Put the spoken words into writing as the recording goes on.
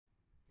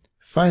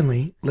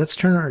Finally, let's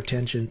turn our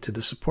attention to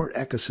the support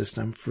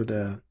ecosystem for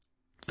the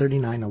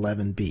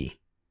 3911B.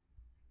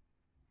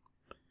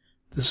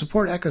 The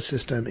support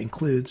ecosystem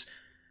includes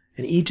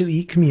an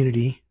E2E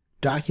community,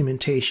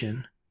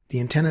 documentation, the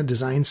antenna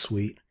design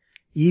suite,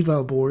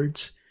 eval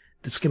boards,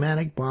 the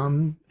schematic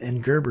BOM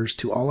and Gerbers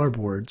to all our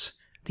boards,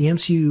 the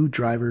MCU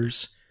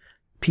drivers,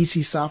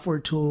 PC software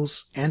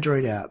tools,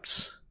 Android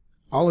apps.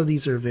 All of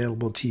these are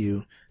available to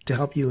you to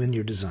help you in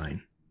your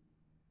design.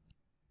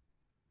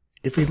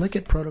 If we look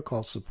at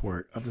protocol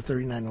support of the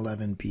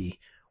 3911B,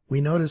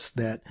 we notice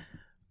that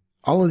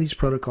all of these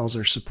protocols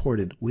are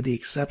supported with the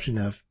exception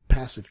of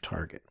passive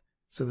target.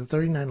 So the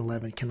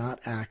 3911 cannot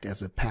act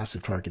as a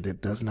passive target.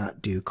 It does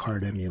not do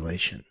card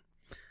emulation.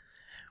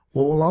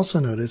 What we'll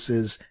also notice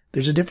is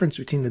there's a difference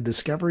between the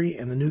Discovery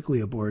and the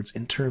Nucleo boards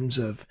in terms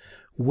of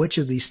which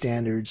of these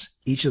standards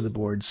each of the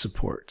boards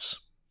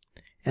supports.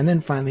 And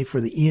then finally for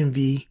the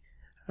EMV,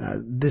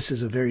 this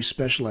is a very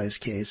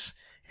specialized case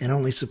and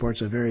only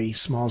supports a very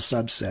small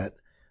subset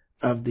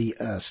of the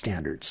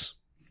standards.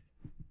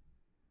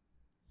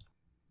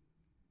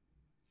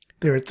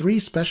 There are 3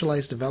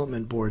 specialized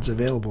development boards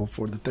available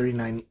for the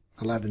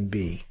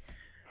 3911B.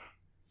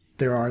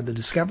 There are the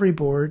Discovery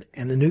board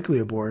and the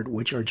Nucleo board,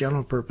 which are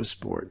general purpose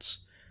boards.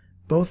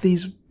 Both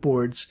these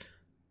boards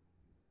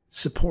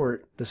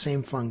support the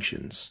same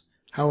functions.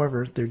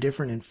 However, they're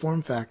different in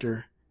form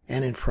factor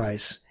and in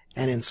price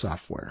and in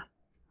software.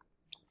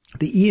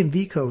 The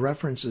EMVCo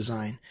reference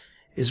design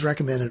is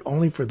recommended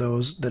only for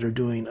those that are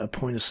doing a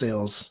point of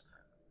sales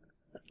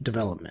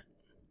development.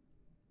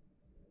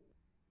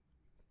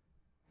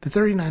 The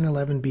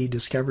 3911B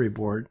Discovery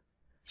board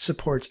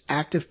supports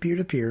active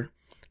peer-to-peer,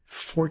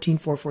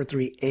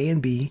 14443A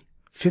and B,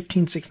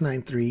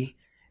 15693,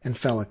 and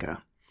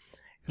Felica.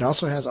 It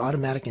also has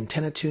automatic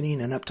antenna tuning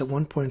and up to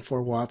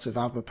 1.4 watts of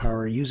output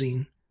power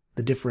using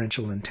the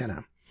differential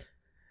antenna.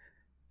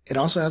 It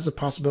also has the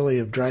possibility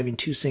of driving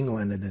 2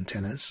 single-ended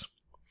antennas.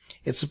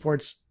 It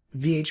supports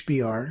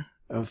VHBR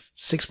of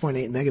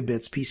 6.8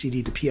 megabits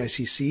PCD to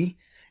PICC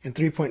and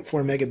 3.4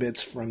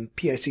 megabits from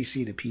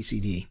PICC to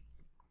PCD.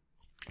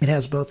 It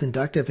has both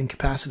inductive and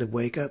capacitive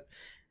wake-up,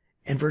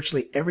 and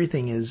virtually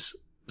everything is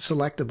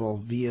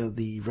selectable via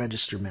the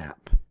register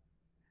map.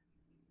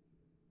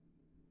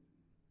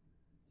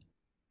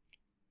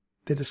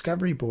 The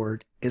Discovery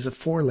board is a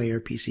 4-layer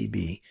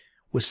PCB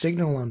with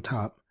signal on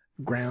top,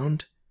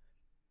 ground,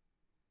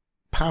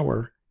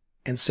 power,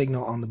 and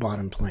signal on the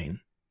bottom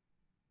plane.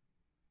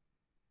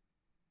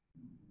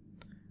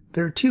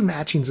 There are 2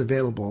 matchings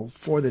available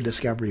for the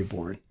Discovery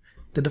board.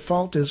 The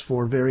default is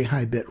for very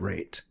high bit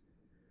rate.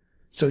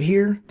 So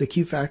here, the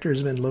Q factor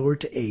has been lowered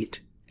to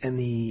 8, and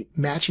the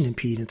matching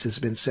impedance has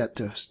been set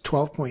to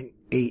 12.8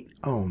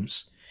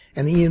 ohms,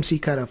 and the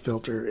EMC cutoff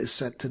filter is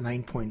set to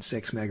 9.6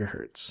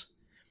 megahertz.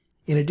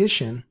 In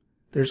addition,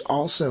 there's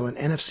also an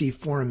NFC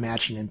forum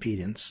matching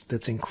impedance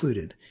that's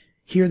included.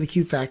 Here, the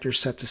Q factor is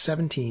set to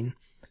 17,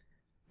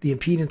 the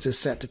impedance is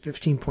set to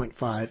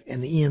 15.5,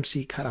 and the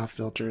EMC cutoff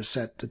filter is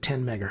set to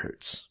 10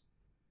 megahertz.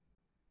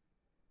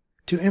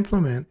 To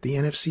implement the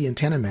NFC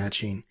antenna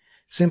matching,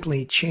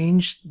 simply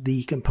change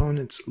the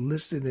components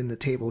listed in the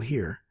table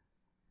here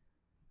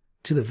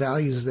to the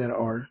values that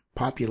are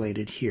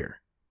populated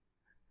here.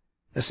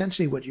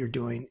 Essentially what you're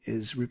doing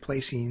is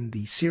replacing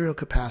the serial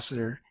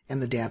capacitor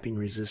and the damping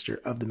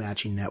resistor of the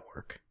matching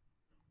network.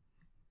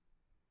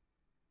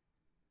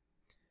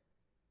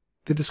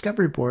 The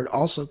Discovery board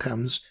also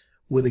comes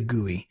with a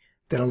GUI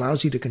that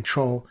allows you to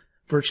control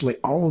virtually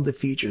all of the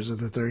features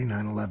of the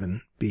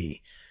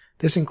 3911B.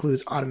 This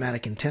includes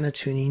automatic antenna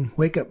tuning,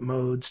 wake-up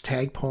modes,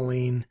 tag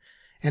polling,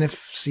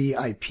 NFC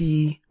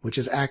IP, which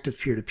is active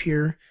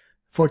peer-to-peer,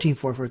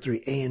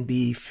 14443A and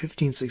B,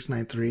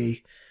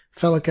 15693,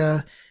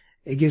 Felica.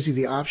 It gives you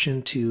the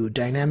option to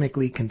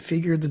dynamically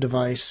configure the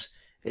device.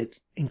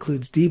 It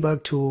includes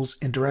debug tools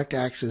and direct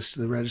access to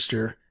the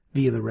register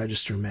via the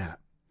register map.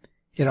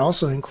 It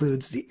also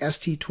includes the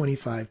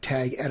ST25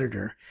 Tag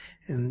editor,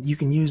 and you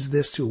can use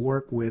this to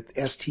work with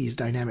ST's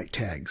dynamic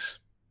tags.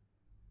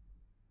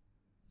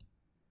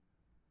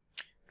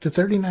 The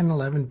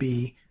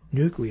 3911B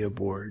Nucleo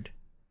board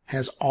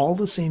has all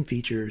the same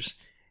features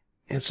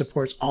and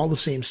supports all the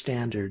same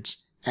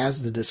standards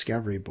as the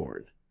Discovery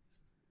board.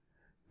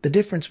 The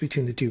difference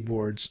between the 2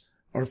 boards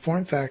are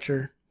form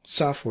factor,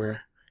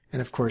 software,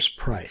 and of course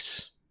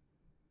price.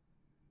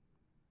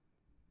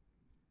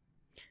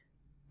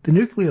 The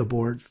Nucleo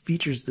board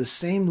features the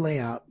same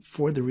layout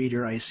for the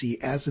reader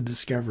IC as the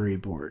Discovery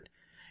board.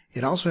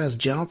 It also has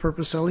general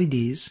purpose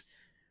LEDs,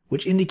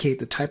 which indicate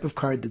the type of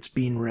card that's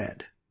being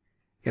read.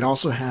 It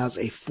also has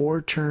a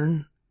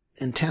 4-turn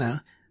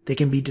antenna that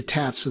can be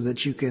detached so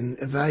that you can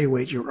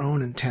evaluate your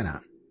own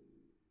antenna.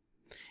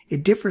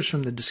 It differs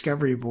from the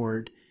Discovery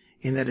board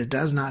in that it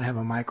does not have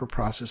a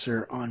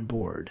microprocessor on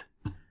board.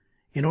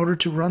 In order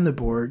to run the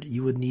board,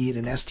 you would need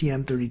an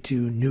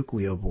STM32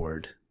 Nucleo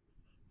board.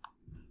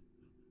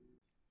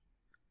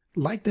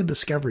 Like the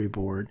Discovery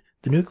board,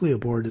 the Nucleo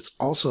board is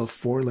also a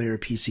 4-layer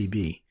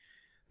PCB.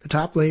 The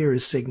top layer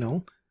is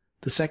signal,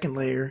 the second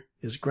layer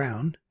is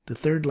ground, the The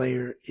third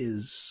layer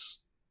is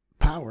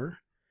power,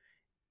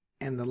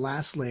 and the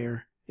last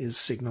layer is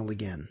signal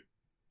again.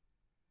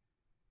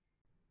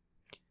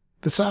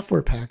 The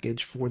software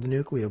package for the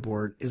Nucleo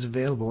board is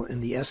available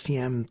in the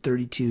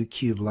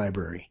STM32Cube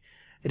library.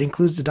 It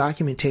includes the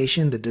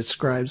documentation that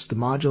describes the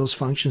module's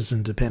functions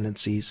and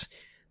dependencies,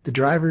 the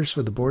drivers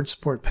for the board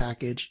support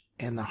package,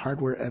 and the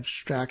hardware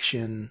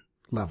abstraction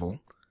level.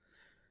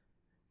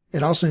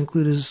 It also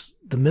includes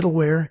the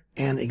middleware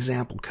and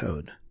example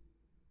code.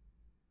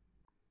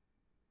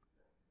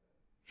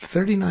 The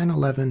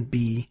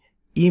 3911B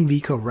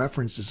eMVCO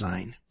reference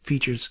design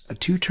features a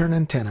 2-turn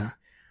antenna,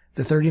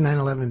 the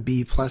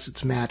 3911B plus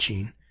its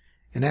matching,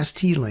 an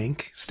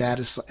ST-Link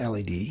status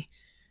LED,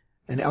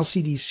 an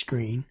LCD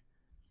screen,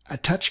 a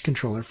touch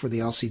controller for the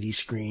LCD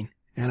screen,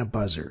 and a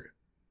buzzer.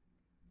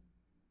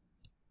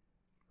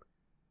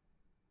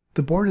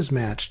 The board is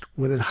matched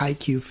with a high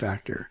Q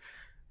factor.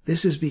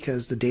 This is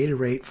because the data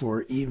rate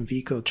for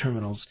eMVCO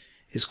terminals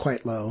is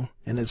quite low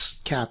and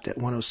is capped at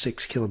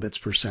 106 kilobits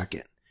per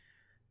second.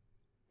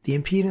 The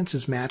impedance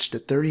is matched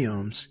at 30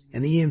 ohms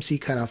and the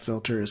EMC cutoff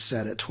filter is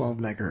set at 12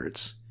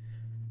 megahertz.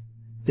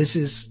 This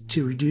is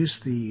to reduce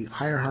the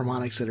higher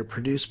harmonics that are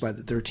produced by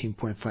the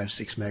 13.56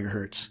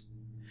 megahertz.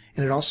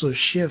 And it also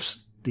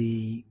shifts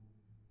the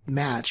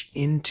match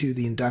into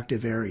the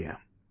inductive area.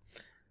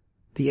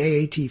 The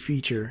AAT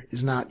feature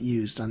is not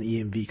used on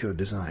the eMVCO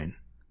design.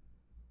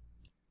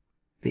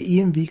 The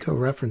eMVCO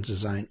reference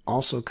design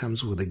also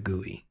comes with a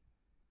GUI.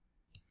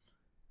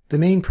 The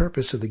main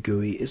purpose of the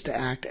GUI is to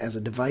act as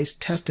a device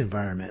test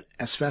environment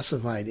as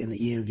specified in the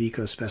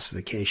eMVCO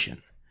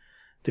specification.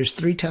 There's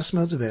 3 test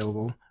modes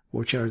available,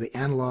 which are the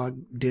analog,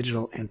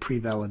 digital, and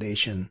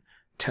pre-validation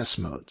test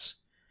modes.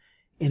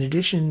 In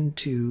addition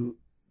to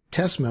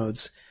test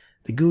modes,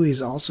 the GUI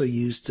is also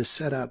used to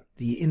set up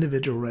the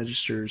individual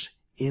registers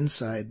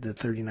inside the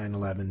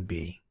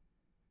 3911B.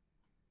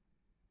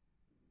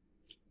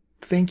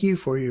 Thank you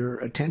for your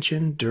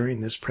attention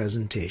during this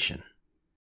presentation.